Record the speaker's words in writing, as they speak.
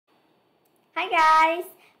Hi guys,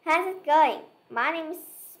 how's it going? My name is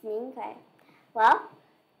Minkai. Well,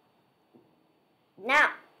 now,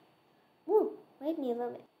 wait me a little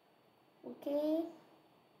bit. Okay.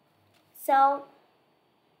 So,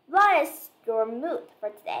 what is your mood for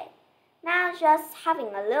today? Now, just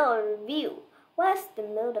having a little review. What's the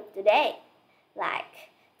mood of today?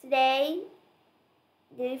 Like today,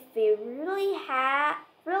 do you feel really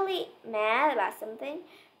mad about something,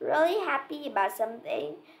 really happy about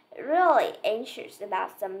something, really anxious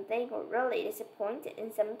about something, or really disappointed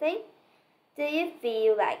in something? Do you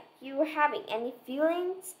feel like you're having any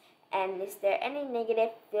feelings? And is there any negative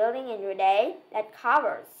feeling in your day that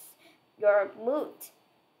covers your mood?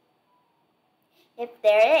 If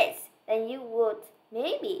there is, then you would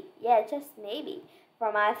maybe, just maybe,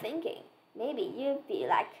 from my thinking, maybe you feel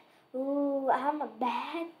like, ooh, I'm a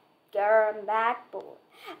bad girl, I'm bad boy.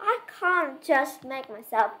 I can't just make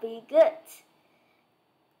myself feel good.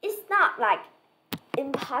 It's not like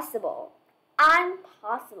impossible,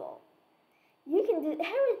 impossible. You can do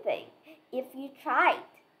everything if you try it.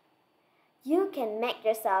 You can make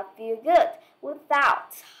yourself feel good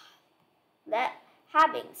without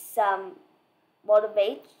having some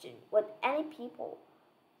motivation with any people.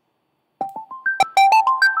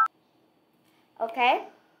 Okay?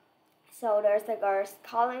 So there's a girl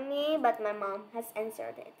calling me, but my mom has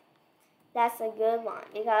answered it. That's a good one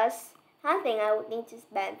because I think I would need to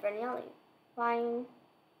spend for nearly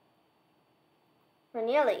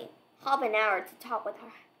half an hour to talk with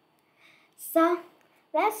her. So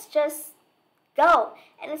let's just go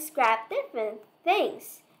and describe different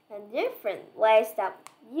things and different ways that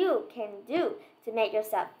you can do to make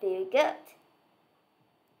yourself feel good.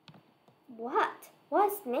 What?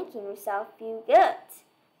 What's making yourself feel good?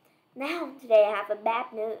 Now, today I have a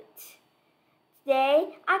bad mood.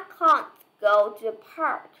 Today I can't go to the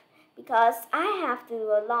park because I have to do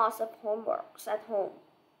a lot of homeworks at home.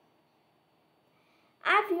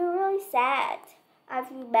 I feel really sad. I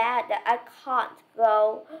feel bad that I can't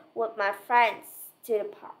go with my friends to the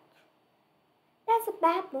park. That's a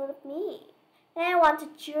bad mood of me. And I want to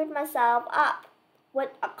cheer myself up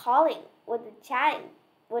with a calling, with a chatting,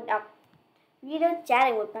 with a video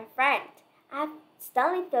chatting with my friend. I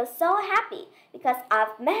suddenly feel so happy because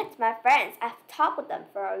I've met my friends. I've talked with them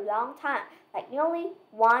for a long time, like nearly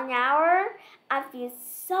 1 hour. I feel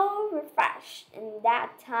so refreshed in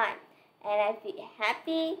that time. And I feel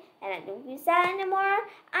happy and I don't feel sad anymore.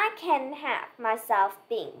 I can have myself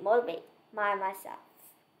being motivated by myself.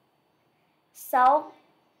 So,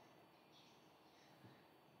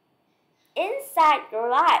 inside your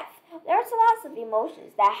life, there's lots of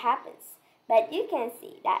emotions that happens, but you can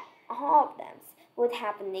see that all of them would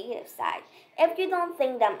have a negative side if you don't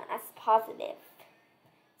think them as positive.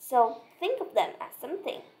 So think of them as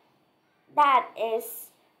something that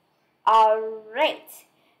is a great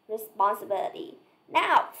responsibility.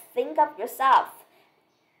 Now think of yourself.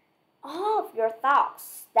 All of your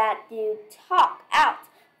thoughts that you talk out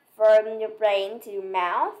from your brain to your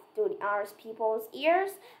mouth to the other people's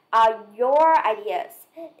ears are your ideas.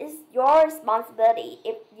 It's your responsibility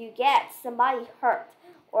if you get somebody hurt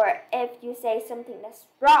or if you say something that's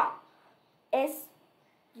wrong. It's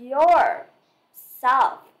your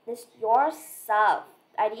self. It's your self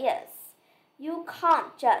ideas. You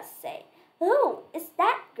can't just say, "Oh, it's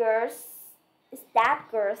that girl's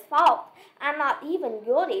fault. I'm not even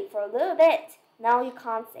guilty for a little bit." No, you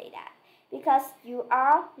can't say that because you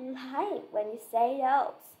are lying when you say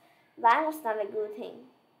those. Lying is not a good thing.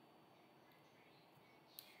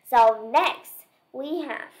 So next we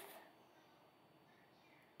have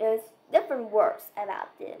is different words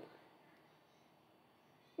about them.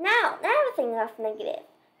 Now think of negative.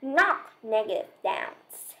 Knock negative down.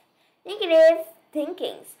 Negative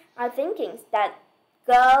thinkings are thinkings that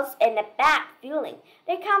goes in a bad feeling.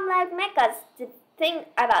 They come like make us to think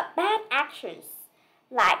about bad actions.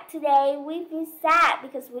 Like today we feel sad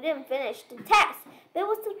because we didn't finish the test. But it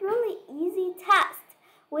was a really easy test.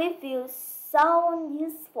 We feel so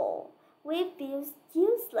unuseful. We feel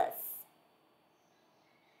useless.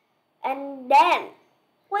 And then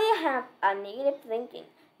we have a negative thinking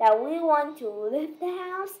that we want to leave the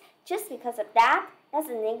house just because of that. That's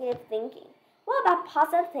a negative thinking. What about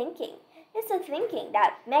positive thinking? It's a thinking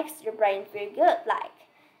that makes your brain feel good, like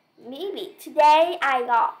maybe today I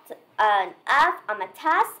got an F on my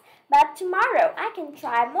test, but tomorrow I can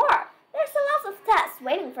try more. There's a lot of tests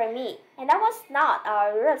waiting for me, and that was not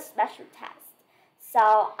a real special test.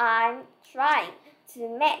 So I'm trying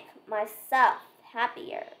to make myself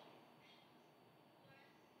happier.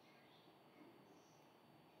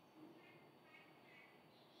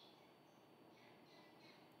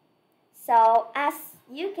 So as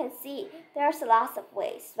you can see there's lots of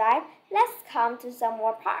ways, right? Let's come to some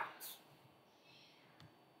more parts.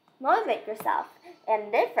 Motivate yourself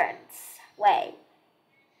in different way.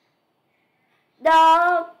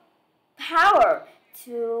 The power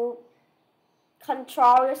to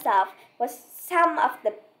control yourself was some of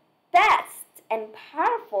the best and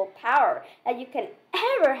powerful power that you can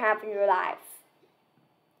ever have in your life.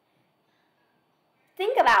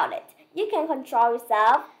 Think about it. You can control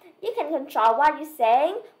yourself. You can control what you're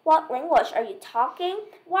saying, what language are you talking,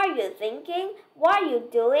 what are you thinking, what are you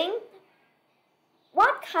doing,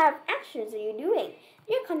 what kind of actions are you doing.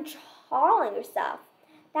 You're controlling yourself.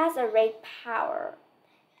 That's a great power.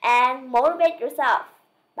 And motivate yourself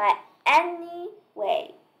by any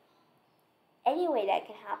way that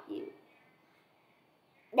can help you.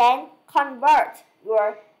 Then convert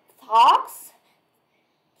your thoughts,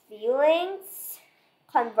 feelings,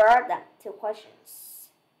 convert them to questions.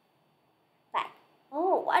 Like,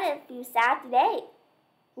 oh, why did I feel sad today?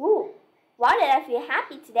 Ooh, why did I feel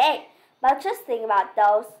happy today? But just think about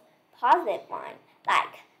those positive ones.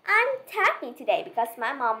 Like, I'm happy today because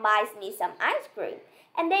my mom buys me some ice cream.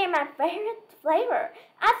 And they're my favorite flavor.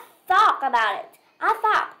 I thought about it. I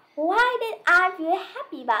thought, why did I feel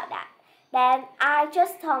happy about that? Then I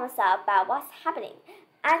just told myself about what's happening.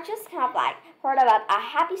 I just kind of like heard about a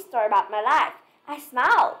happy story about my life. I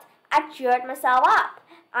smiled. I cheered myself up.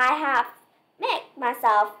 I have made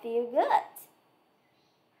myself feel good.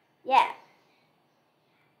 Yeah.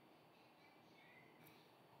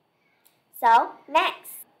 So next,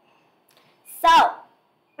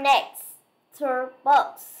 to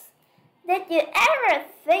books. Did you ever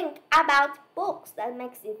think about books that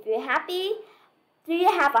makes you feel happy? Do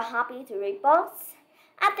you have a hobby to read books?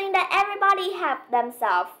 I think that everybody have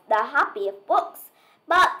themselves the hobby of books,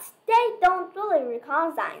 but they don't really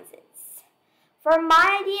recognize it. For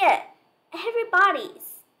my idea,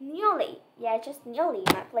 everybody's just nearly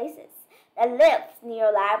in my places that lives near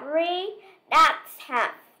a library that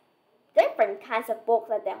have different kinds of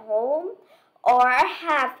books at their home, or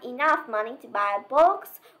have enough money to buy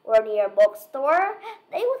books or near a bookstore,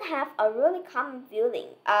 they would have a really common feeling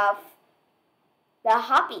of the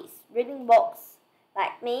hobbies, reading books.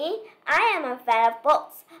 Like me, I am a fan of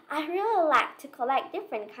books. I really like to collect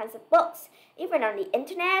different kinds of books, even on the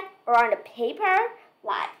internet or on the paper.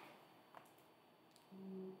 Like,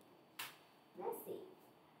 let's see.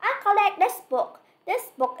 I collect this book.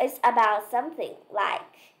 This book is about something like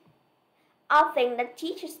a thing that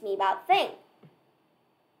teaches me about things.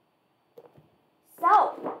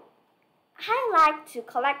 So, I like to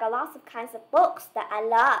collect a lot of kinds of books that I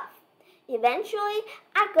love. Eventually,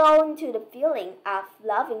 I go into the feeling of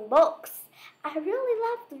loving books. I really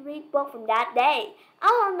love to read books from that day. I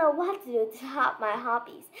don't know what to do to help my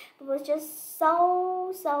hobbies, but it was just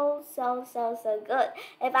so good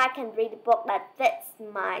if I can read a book that fits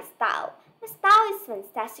my style. My style is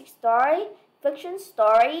fantastic story, fiction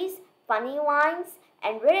stories, funny ones,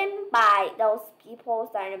 and written by those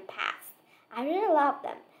people that are in the past. I really love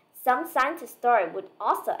them. Some scientist story would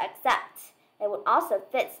also accept. It would also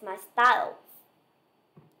fit my style.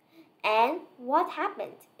 And what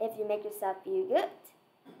happens if you make yourself feel good?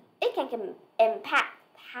 It can impact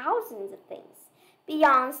thousands of things.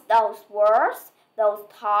 Beyond those words, those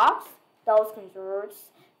talks, those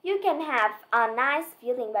concerns, you can have a nice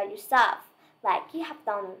feeling about yourself, like you have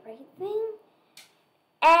done a great thing.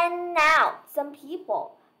 And now, some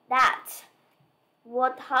people that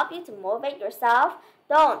would help you to motivate yourself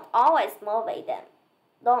don't always motivate them.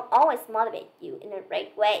 Don't always motivate you in a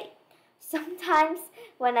great way. Sometimes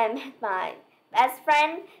when I met my best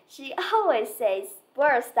friend, she always says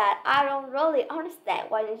words that I don't really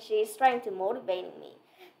understand when she's trying to motivate me.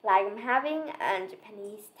 Like I'm having a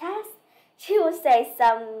Japanese test, she will say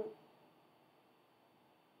some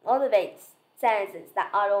motivates sentences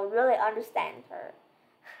that I don't really understand her.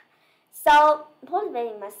 So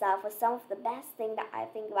motivating myself was some of the best thing that I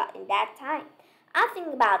think about in that time. I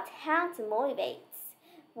think about how to motivate,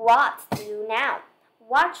 what to do now,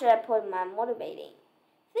 what should I put in my motivating.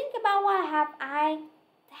 Think about what have I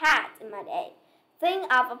had in my day. Think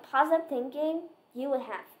of a positive thinking, you will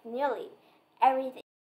have nearly everything